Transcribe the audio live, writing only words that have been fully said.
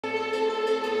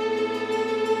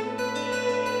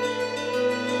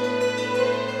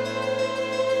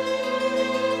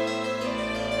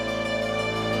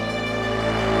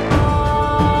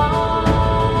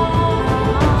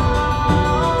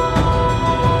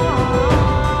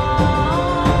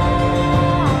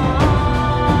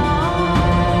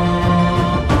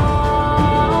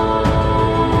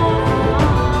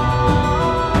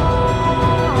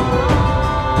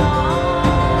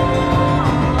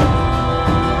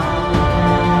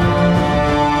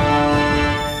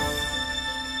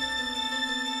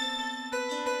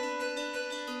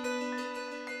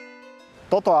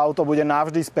Toto auto bude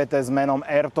navždy späté s menom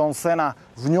Ayrton Senna.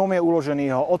 V ňom je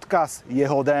uložený jeho odkaz,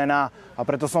 jeho DNA. A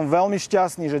preto som veľmi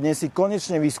šťastný, že dnes si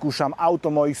konečne vyskúšam auto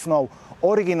mojich snov.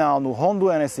 Originálnu Hondu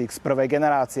NSX prvej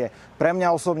generácie. Pre mňa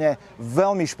osobne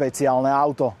veľmi špeciálne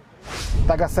auto.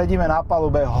 Tak a sedíme na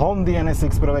palube Hondy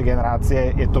NSX prvej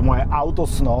generácie. Je to moje auto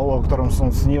snov, o ktorom som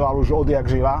sníval už odjak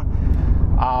živa.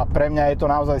 A pre mňa je to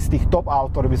naozaj z tých top aut,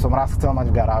 ktorý by som raz chcel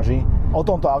mať v garáži. O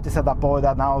tomto aute sa dá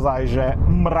povedať naozaj, že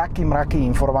mraky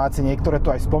informácií. Niektoré tu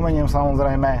aj spomeniem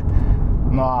samozrejme.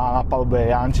 No a na palube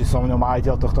je Janči, som ňom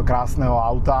majiteľ tohto krásneho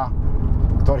auta,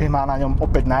 ktorý má na ňom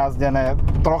opäť najazdené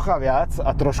trocha viac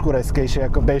a trošku reskejšie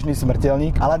ako bežný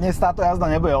smrteľník. Ale dnes táto jazda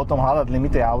nebude o tom hľadať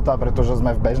limity auta, pretože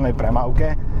sme v bežnej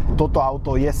premávke. Toto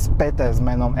auto je späté s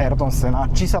menom Ayrton Senna,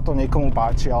 či sa to niekomu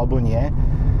páči alebo nie.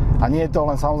 A nie je to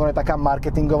len samozrejme taká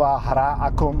marketingová hra,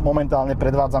 ako momentálne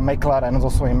predvádza McLaren so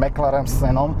svojím McLaren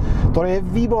Sennom, ktoré je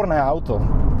výborné auto.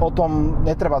 O tom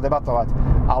netreba debatovať,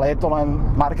 ale je to len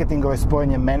marketingové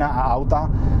spojenie mena a auta.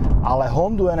 Ale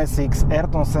Hondu NSX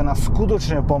Ayrton Senna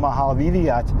skutočne pomáhal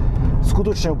vyvíjať,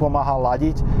 skutočne pomáhal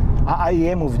ladiť a aj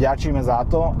jemu vďačíme za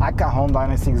to, aká Honda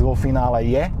NSX vo finále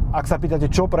je. Ak sa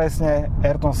pýtate, čo presne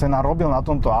Ayrton Senna robil na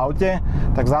tomto aute,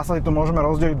 tak v zásade to môžeme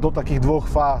rozdeliť do takých dvoch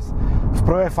fáz. V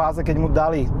prvej fáze, keď mu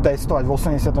dali testovať v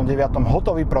 89.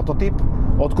 hotový prototyp,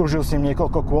 odkružil s ním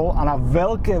niekoľko kôl a na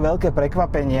veľké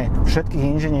prekvapenie všetkých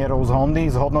inžinierov z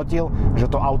Hondy zhodnotil, že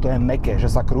to auto je mäkké,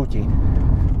 že sa krúti.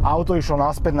 Auto išlo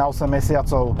naspäť na 8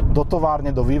 mesiacov do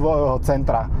továrne, do vývojového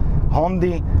centra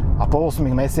Hondy a po 8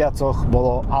 mesiacoch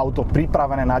bolo auto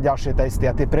pripravené na ďalšie testy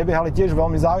a tie prebiehali tiež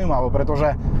veľmi zaujímavo,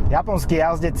 pretože japonský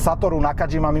jazdec Satoru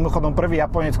Nakajima, mimochodom prvý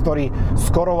Japonec, ktorý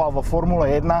skoroval vo Formule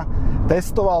 1,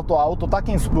 testoval to auto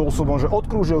takým spôsobom, že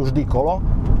odkrúžil vždy kolo,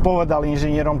 povedal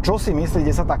inžinierom, čo si myslí,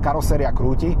 kde sa tá karoséria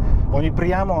krúti. Oni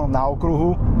priamo na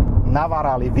okruhu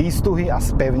navárali výstuhy a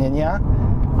spevnenia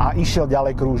a išiel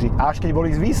ďalej krúžiť. A až keď boli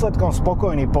s výsledkom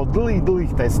spokojní po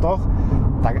dlhých testoch,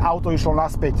 tak auto išlo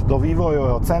naspäť do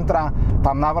vývojového centra,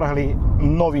 tam navrhli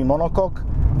nový monokok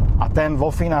a ten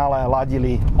vo finále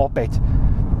ladili opäť.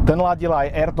 Ten ladil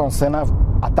aj Ayrton Senna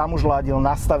a tam už ladil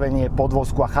nastavenie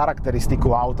podvozku a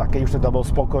charakteristiku auta, keď už teda bol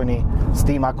spokojný s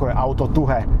tým, ako je auto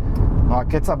tuhé. No a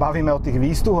keď sa bavíme o tých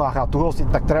výstuhách a tuhosti,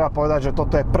 tak treba povedať, že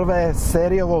toto je prvé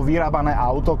sériovo vyrábané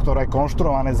auto, ktoré je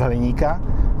konštruované z hliníka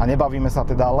a nebavíme sa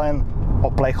teda len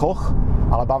o plechoch,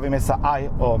 ale bavíme sa aj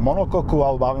o monokoku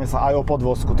alebo bavíme sa aj o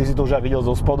podvozku. Ty si to už aj videl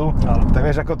zo spodu, tak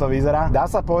vieš, ako to vyzerá. Dá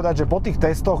sa povedať, že po tých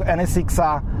testoch NSX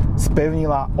sa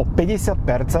spevnila o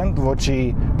 50%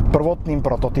 voči prvotným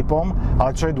prototypom,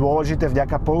 ale čo je dôležité,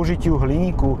 vďaka použitiu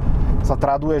hliníku sa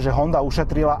traduje, že Honda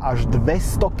ušetrila až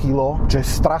 200 kg, čo je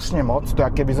strašne moc. To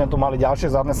je, keby sme tu mali ďalšie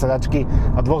zadné sedačky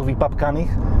a dvoch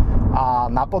vypapkaných.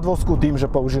 A na podvozku tým, že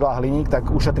použila hliník,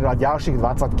 tak ušetrila ďalších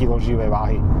 20 kg živej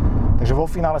váhy. Takže vo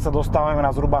finále sa dostávame na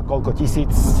zhruba koľko?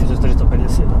 1350.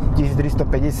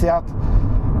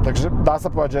 Takže dá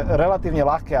sa povedať, že relatívne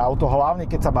ľahké auto, hlavne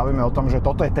keď sa bavíme o tom, že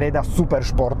toto je trieda super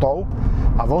športov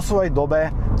a vo svojej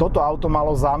dobe toto auto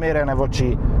malo zamierené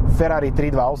voči Ferrari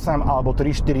 328 alebo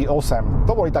 348.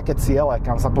 To boli také ciele,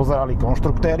 kam sa pozerali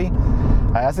konštruktéri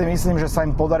a ja si myslím, že sa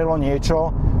im podarilo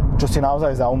niečo, čo si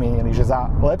naozaj zaumienili, že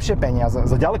za lepšie peniaze,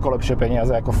 za ďaleko lepšie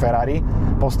peniaze ako Ferrari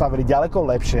postavili ďaleko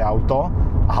lepšie auto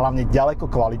a hlavne ďaleko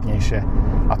kvalitnejšie.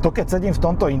 A to keď sedím v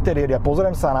tomto interiéri a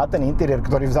pozriem sa na ten interiér,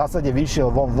 ktorý v zásade vyšiel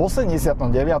von v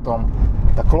 89.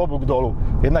 tak klobúk dolu.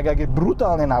 Jednak ak je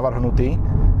brutálne navrhnutý,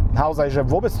 naozaj, že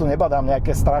vôbec tu nebadám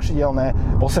nejaké strašidelné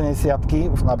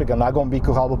 80-ky, napríklad na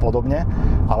gombíkoch alebo podobne,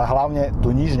 ale hlavne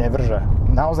tu nič nevrže.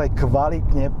 Naozaj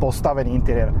kvalitne postavený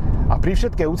interiér. A pri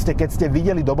všetkej úcte, keď ste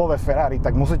videli dobové Ferrari,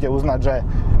 tak musíte uznať, že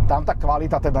tam tá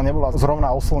kvalita teda nebola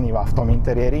zrovna oslnivá v tom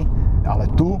interiéri,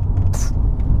 ale tu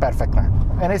perfektné.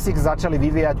 NSX začali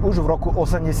vyvíjať už v roku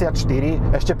 84,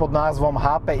 ešte pod názvom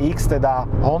HPX, teda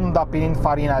Honda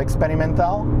Pininfarina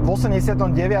Experimental. V 89.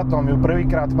 ju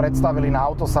prvýkrát predstavili na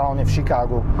autosalóne v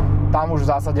Chicagu. Tam už v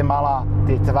zásade mala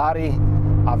tie tvary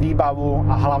a výbavu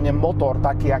a hlavne motor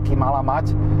taký, aký mala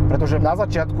mať, pretože na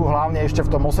začiatku, hlavne ešte v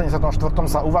tom 84.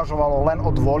 sa uvažovalo len o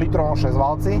 2-litrovom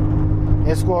 6-valci.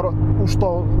 Neskôr už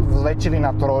to zväčšili na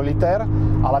 3 liter,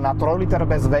 ale na 3 liter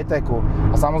bez VTEC-u.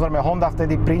 A samozrejme Honda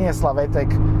vtedy priniesla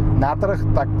VTEC na trh,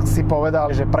 tak si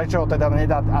povedali, že prečo ho teda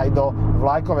nedať aj do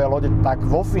vlajkovej lode. Tak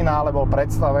vo finále bol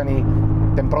predstavený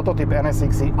ten prototyp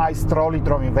NSX aj s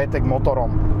 3-litrovým VTEC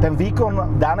motorom. Ten výkon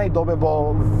v danej dobe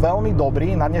bol veľmi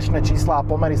dobrý, na dnešné čísla a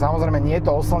pomery samozrejme nie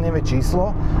je to oslnivé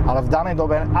číslo, ale v danej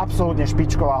dobe absolútne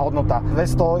špičková hodnota.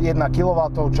 201 kW,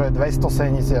 čo je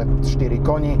 274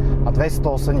 koní a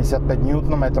 285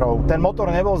 Nm. Ten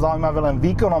motor nebol zaujímavý len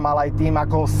výkonom, ale aj tým,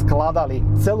 ako ho skladali.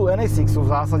 Celú NSX v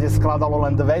zásade skladalo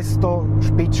len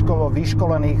 200 špičkovo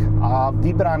vyškolených a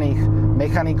vybraných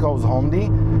mechanikov z Hondy.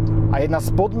 A jedna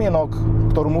z podmienok,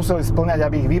 ktorú museli spĺňať,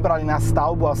 aby ich vybrali na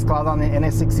stavbu a skladanie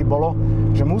NSX, bolo,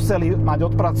 že museli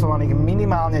mať odpracovaných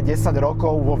minimálne 10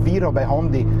 rokov vo výrobe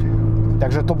Hondy.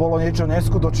 Takže to bolo niečo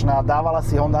neskutočné a dávala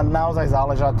si Honda naozaj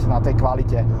záležať na tej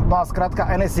kvalite. No a skrátka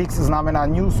NSX znamená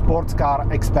New Sports Car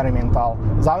Experimental.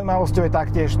 Zaujímavosťou je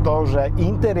taktiež to, že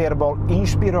interiér bol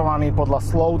inšpirovaný podľa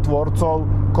slov tvorcov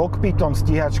kokpitom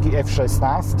stíhačky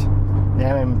F-16.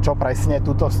 Neviem, čo presne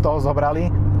tuto z toho zobrali.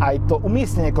 Aj to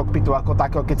umiestnenie kokpitu ako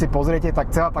takého, keď si pozriete,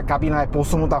 tak celá tá kabína je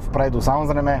posunutá vpredu.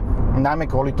 Samozrejme, najmä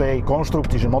kvôli to jej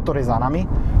konštrukcii, že motor je za nami.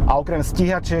 A okrem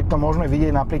stíhačiek to môžeme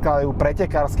vidieť napríklad aj u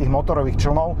pretekárskych motorových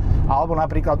člnov alebo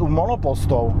napríklad u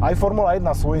monopostov. Aj Formula 1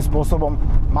 svojím spôsobom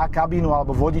má kabínu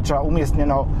alebo vodiča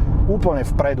umiestneného úplne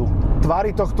vpredu.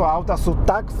 Tvary tohto auta sú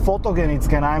tak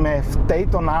fotogenické, najmä v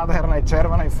tejto nádhernej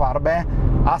červenej farbe.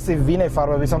 Asi v inej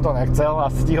farbe by som to nechcel,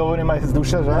 asi ti hovorím aj z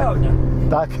duše, že?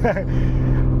 Tak.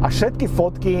 A všetky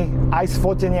fotky, aj z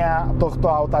fotenia tohto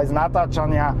auta, aj z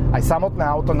natáčania, aj samotné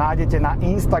auto nájdete na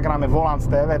Instagrame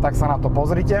volant.tv, tak sa na to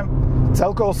pozrite.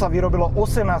 Celkovo sa vyrobilo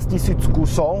 18 000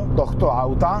 kusov tohto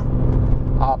auta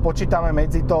a počítame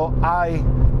medzi to aj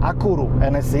Acuru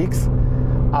NSX,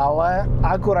 ale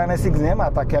Acura NSX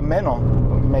nemá také meno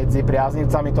medzi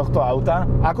priaznivcami tohto auta.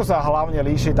 Ako sa hlavne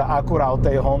líši tá Acura od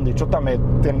tej Hondy? Čo tam je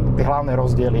tie hlavné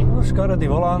rozdiely? Škaredý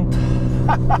volant.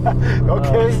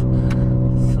 OK.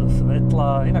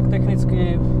 Svetla, inak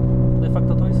technicky de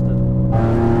facto to isté.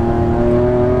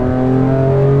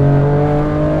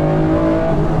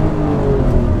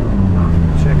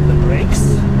 Check the brakes.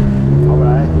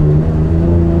 Dobre.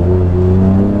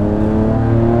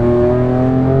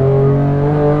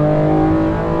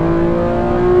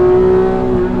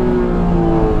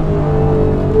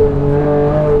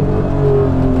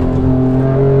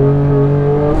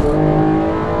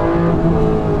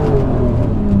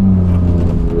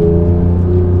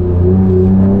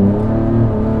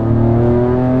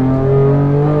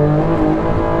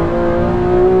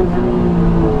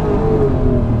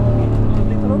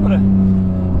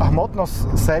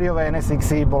 Sériové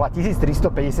NSX bola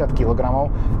 1350 kg,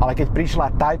 ale keď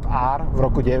prišla Type R v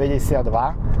roku 92,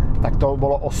 tak to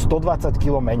bolo o 120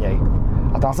 kg menej.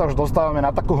 A tam sa už dostávame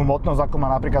na takú hmotnosť, ako má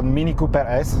napríklad Mini Cooper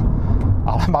S,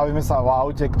 ale bavíme sa o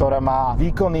aute, ktoré má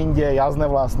výkon inde, jazdné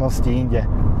vlastnosti inde.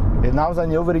 Je naozaj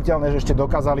neuveriteľné, že ešte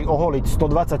dokázali oholiť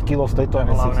 120 kg z tejto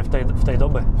NSX. Hlavne v tej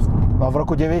dobe. No v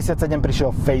roku 97 prišiel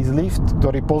facelift,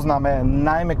 ktorý poznáme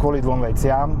najmä kvôli dvom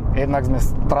veciam. Jednak sme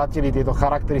stratili tieto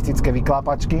charakteristické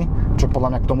vyklapačky, čo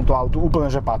podľa mňa k tomuto autu úplne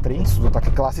že patrí. Sú to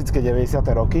také klasické 90.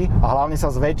 roky. A hlavne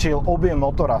sa zväčšil objem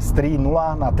motora z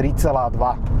 3.0 na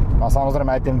 3.2. No a samozrejme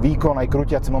aj ten výkon, aj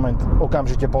krútiaci moment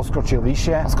okamžite poskočil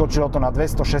vyššie. Skočilo to na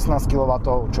 216 kW,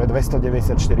 čo je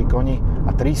 294 koní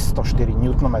a 304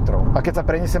 Nm. A keď sa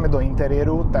preniesieme do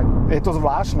interiéru, tak je to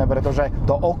zvláštne, pretože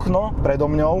to okno predo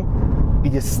mňou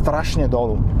ide strašne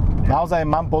dolu. Naozaj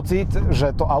mám pocit,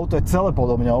 že to auto je celé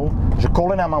podo mňou, že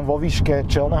kolena mám vo výške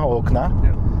čelného okna.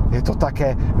 Je to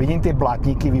také, vidím tie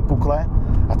blatníky vypuklé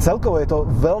a celkovo je to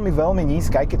veľmi, veľmi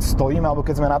nízke, aj keď stojím, alebo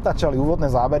keď sme natáčali úvodné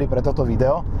zábery pre toto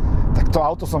video, tak to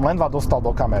auto som len dostal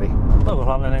do kamery. No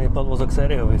hlavne není podvozok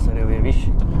sériový je vyšší.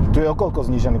 Tu je okoľko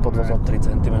znížený podvozok?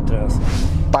 3 cm asi.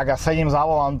 Tak a sedím za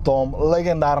volantom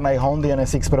legendárnej Hondy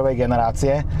NSX prvej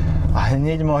generácie a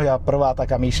hneď moja prvá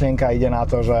taká myšlienka ide na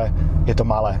to, že je to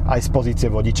malé, aj z pozície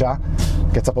vodiča.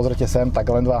 Keď sa pozrite sem,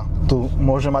 tak len tu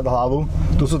môže mať hlavu.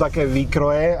 Tu sú také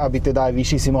výkroje, aby teda aj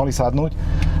vyšší si mohli sadnúť.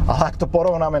 Ale ak to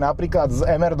porovnáme napríklad s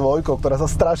MR2, ktorá sa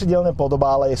strašidelne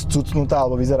podobá, ale je scucnutá,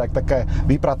 alebo vyzerá ako také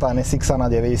vypratá NSX na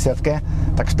 90-ke,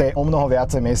 tak v tej o mnoho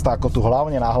viacej miesta ako tu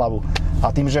hlavne na hlavu. A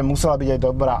tým, že musela byť aj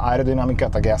dobrá aerodynamika,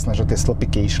 tak jasné, že tie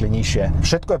stĺpiky išli nižšie.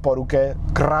 Všetko je po ruke,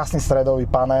 krásny stredový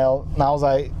panel,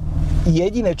 naozaj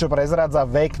jediné, čo prezrádza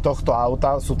vek tohto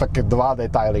auta, sú také dva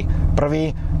detaily.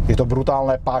 Prvý, je to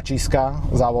brutálne páčiska,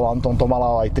 za volantom to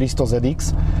mala aj 300 ZX.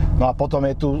 No a potom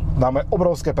je tu, dáme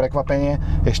obrovské prekvapenie,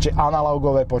 ešte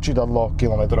analogové počítadlo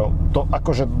kilometrov. To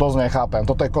akože dosť nechápem.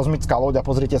 Toto je kozmická loď a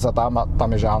pozrite sa tam a tam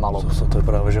je že analog. To je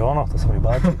práve že ono, to sa mi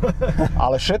páči.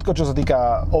 Ale všetko, čo sa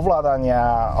týka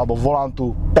ovládania alebo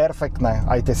volantu, perfektné.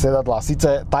 Aj tie sedadlá.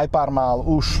 Sice Type R mal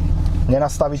už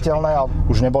nenastaviteľné a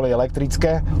už neboli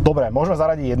elektrické. Dobre, môžeme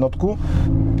zaradiť jednotku.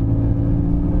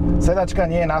 Sedačka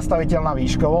nie je nastaviteľná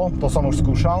výškovo, to som už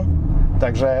skúšal,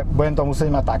 takže budem to musieť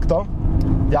mať takto.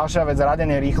 Ďalšia vec,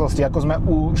 radenie rýchlosti, ako sme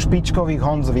u špičkových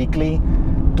Hond zvykli,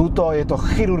 tuto je to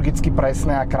chirurgicky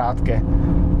presné a krátke.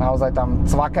 Naozaj tam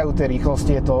cvakajú tie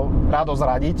rýchlosti, je to radosť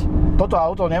radiť. Toto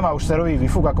auto nemá už serový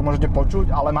výfuk, ako môžete počuť,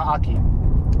 ale má aký?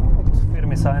 Od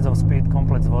firmy Science of Speed,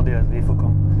 komplet z vody aj s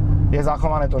výfukom. Je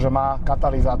zachované to, že má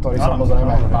katalizátory,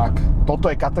 samozrejme. Tak, toto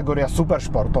je kategória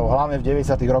superšportov, hlavne v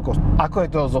 90. rokoch. Ako je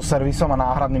to so servisom a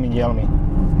náhradnými dielmi?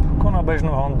 Ako na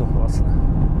bežnú Hondu vlastne.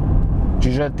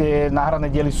 Čiže tie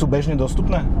náhradné diely sú bežne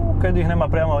dostupné? Keď ich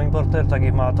nemá priamo importér, tak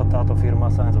ich má táto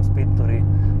firma Science of Speed, ktorí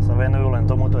sa venujú len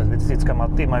tomuto SVC-cam a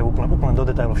tí majú úplne do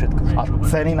detailu všetko. A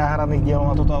ceny náhradných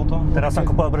dielov na toto auto? Teraz som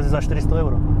kupoval brzdy za 400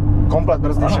 €. Komplet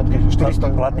brzdy všetky,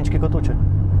 400 €. Platničky, kotúče.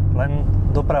 Len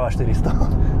doprava 400.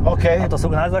 OK. A to sú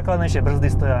najzákladnejšie brzdy,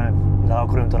 stoja,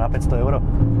 zaokrúhim to na 500 €.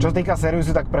 Čo sa týka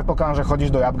servisu, tak predpokladám, že chodíš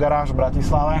do Jab Garage v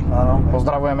Bratislave. Áno.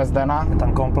 Pozdravujeme z Dena. Je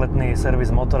tam kompletný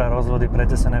servis motora, rozvody,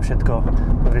 pretesené všetko,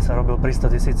 ktorý sa robil pri 100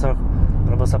 000.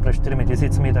 Robil sa pre 4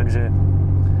 000, takže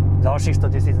ďalších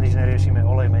 100 000 nič neriešime,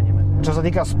 olej meníme. Čo sa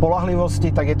týka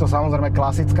spoľahlivosti, tak je to samozrejme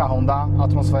klasická Honda,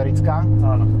 atmosférická.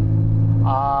 Áno.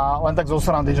 A len tak zo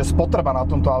srandy, že spotreba na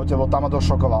tomto aute, bo tam ma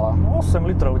došokovala. 8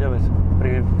 litrov, 9.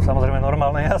 Pri samozrejme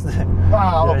normálnej jazde.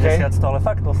 90, 100, ale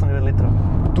fakt 8-9 litrov.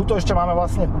 Tuto ešte máme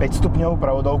vlastne 5 stupňovú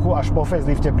prevodovku, až po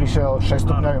facelifte prišiel 6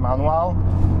 stupňový manuál.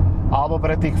 Alebo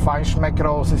pre tých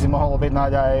fajnšmekrov si mohol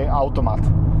objednať aj automat.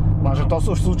 Lenže to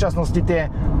sú v súčasnosti tie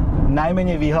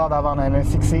najmenej vyhľadávané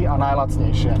NSXy a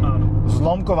najlacnejšie.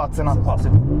 Zlomková cena.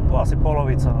 Asi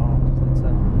polovica, no.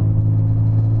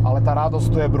 Ale tá radosť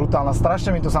tu je brutálna.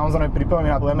 Strašne mi to samozrejme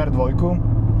pripomína MR2,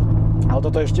 ale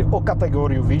toto je ešte o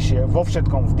kategóriu vyššie. Vo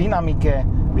všetkom, v dynamike,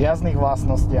 v jazdných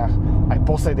vlastnostiach, aj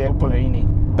posed je úplne iný.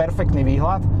 Perfektný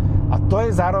výhľad a to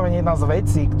je zároveň jedna z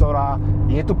vecí, ktorá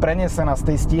je tu prenesená z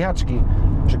tej stíhačky.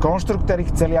 Že konštruktéri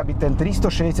chceli, aby ten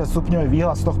 360 stupňový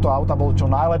výhľad z tohto auta bol čo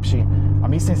najlepší. A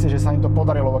myslím si, že sa im to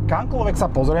podarilo, lebo kamkoľvek sa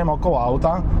pozriem okolo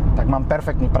auta, tak mám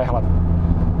perfektný prehľad.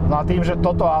 No a tým, že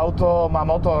toto auto má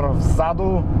motor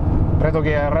vzadu, predok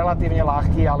je relatívne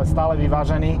ľahký, ale stále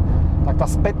vyvážený, tak tá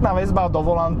spätná väzba do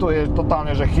volantu je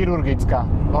totálne že chirurgická.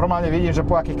 Normálne vidím, že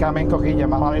po akých kamienkoch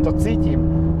idem a hlavne to cítim.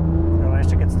 Ale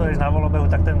ešte keď stojíš na volobehu,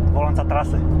 tak ten volant sa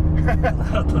trase.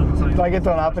 Tak je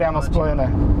to napriamo spojené.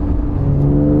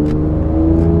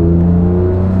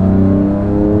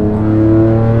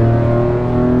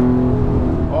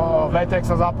 VTEC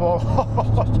sa zapol.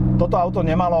 Toto auto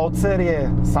nemalo od série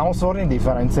samosvorný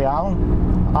diferenciál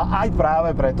a aj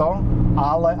práve preto,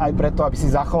 ale aj preto, aby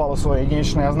si zachovalo svoje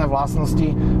jedinečné jazdné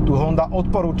vlastnosti, tu Honda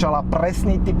odporúčala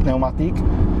presný typ pneumatík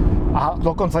a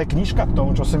dokonca aj knižka k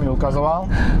tomu, čo si mi ukazoval.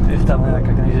 Je tam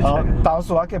nejaká knižečka. Tam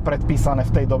sú aké predpísané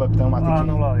v tej dobe pneumatiky?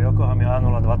 A0, Yokohama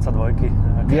A022.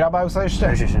 Vyrábajú sa ešte?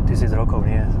 Ešte 1000 rokov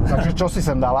nie. Takže čo si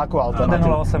sem dal, akú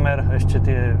alternatívu? D08R, ešte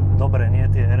tie dobré, nie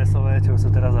tie RS-ové, čo sú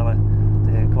teraz, ale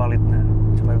tie kvalitné,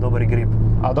 čo majú dobrý grip.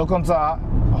 A dokonca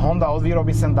Honda od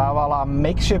výroby sem dávala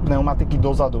mäkšie pneumatiky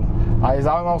dozadu. A je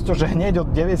zaujímavosťou, že hneď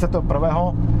od 91.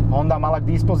 Honda mala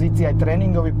k dispozícii aj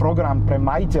tréningový program pre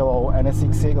majiteľov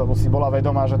NSX-iek, lebo si bola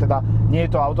vedomá, že teda nie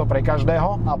je to auto pre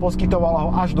každého a poskytovala ho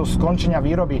až do skončenia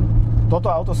výroby. Toto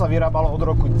auto sa vyrábalo od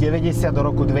roku 90 do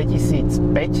roku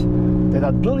 2005,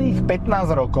 teda dlhých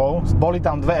 15 rokov. Boli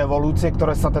tam dve evolúcie,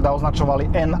 ktoré sa teda označovali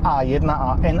NA1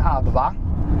 a NA2.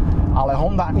 Ale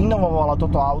Honda inovovala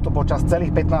toto auto počas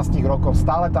celých 15 rokov,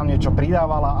 stále tam niečo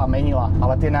pridávala a menila,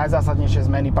 ale tie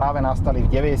najzásadnejšie zmeny práve nastali v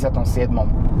 97.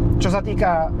 Čo sa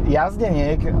týka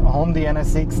jazdeniek Hondy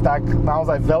NSX, tak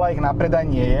naozaj veľa ich na predaj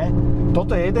nie je.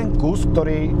 Toto je jeden kus,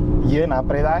 ktorý je na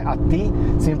predaj a ty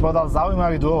si mi povedal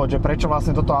zaujímavý dôvod, že prečo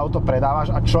vlastne toto auto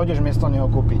predávaš a čo ideš miesto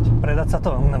neho kúpiť. Predať sa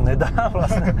to nedá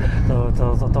vlastne,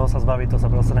 toho sa zbaviť, to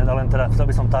sa proste nedá, len teda chcel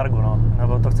by som Targu, no,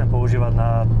 lebo to chcem používať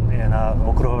nie na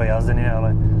okruhové jazdenie,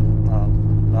 ale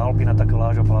na Alpy, na takú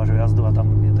lážo jazdu a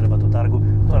tam je treba to Targu,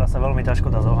 ktorá sa veľmi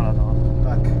ťažko dá zohnať, no.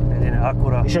 Tak. Jediné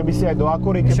Acura. Išiel by si aj do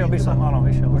Acury? Išiel by som, áno,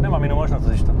 išiel. Už nemám inú možnosť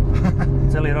ziť to.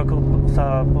 Celý rok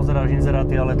sa pozeráš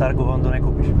inzeráty, ale Targu Hondu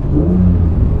nekúpiš.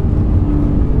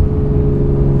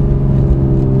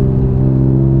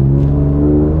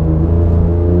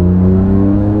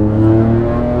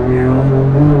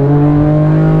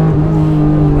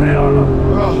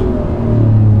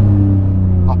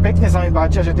 A pekne sa mi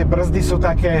páčia, že tie brzdy sú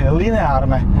také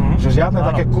lineárne, že žiadne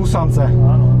také kúsance.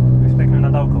 Áno, vieš pekne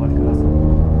nadávkovať krásne.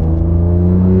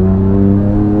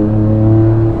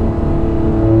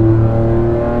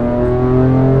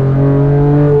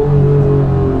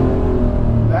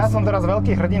 som teraz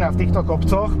veľký hrdina v týchto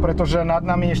kopcoch, pretože nad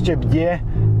nami ešte bdie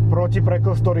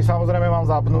protipreklz, ktorý samozrejme mám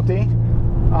zapnutý.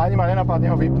 A ani ma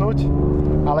nenapadne ho vypnúť,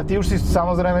 ale ty už si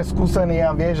samozrejme skúsený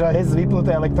a vieš aj bez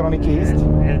vypnutej elektroniky ísť.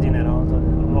 Jediné, no, to je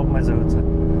obmedzujúce.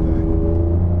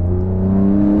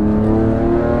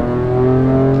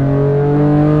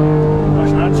 Až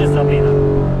nadšie zablína.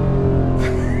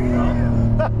 No.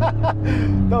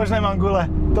 To už nemám gule,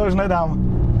 to už nedám.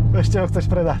 Ešte ho chceš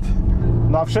predať.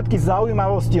 No a všetky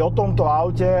zaujímavosti o tomto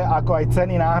aute, ako aj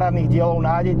ceny náhradných dielov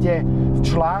nájdete v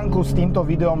článku s týmto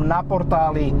videom na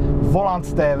portáli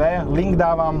volant.tv. Link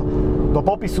dávam do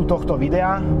popisu tohto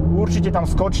videa. Určite tam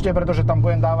skočte, pretože tam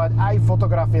budem dávať aj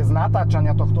fotografie z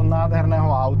natáčania tohto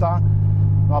nádherného auta.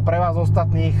 No a pre vás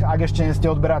ostatných, ak ešte nie ste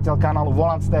odberateľ kanálu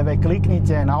volant.tv,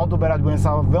 kliknite na odoberať, budem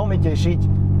sa veľmi tešiť,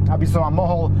 aby som vám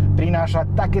mohol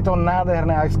prinášať takéto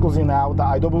nádherné a exkluzívne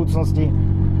auta aj do budúcnosti.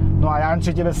 No a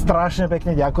Janči, tebe strašne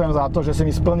pekne ďakujem za to, že si mi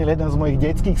splnil jeden z mojich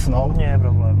detských snov. Nie je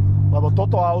problém. Lebo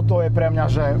toto auto je pre mňa,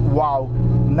 že wow,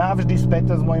 navždy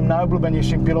späté s mojím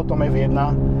najobľúbenejším pilotom F1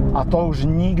 a to už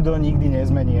nikto nikdy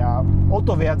nezmení. A o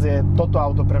to viac je toto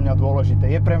auto pre mňa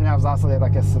dôležité. Je pre mňa v zásade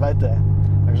také sveté.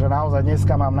 Takže naozaj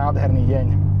dneska mám nádherný deň.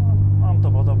 Mám to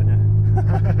podobne.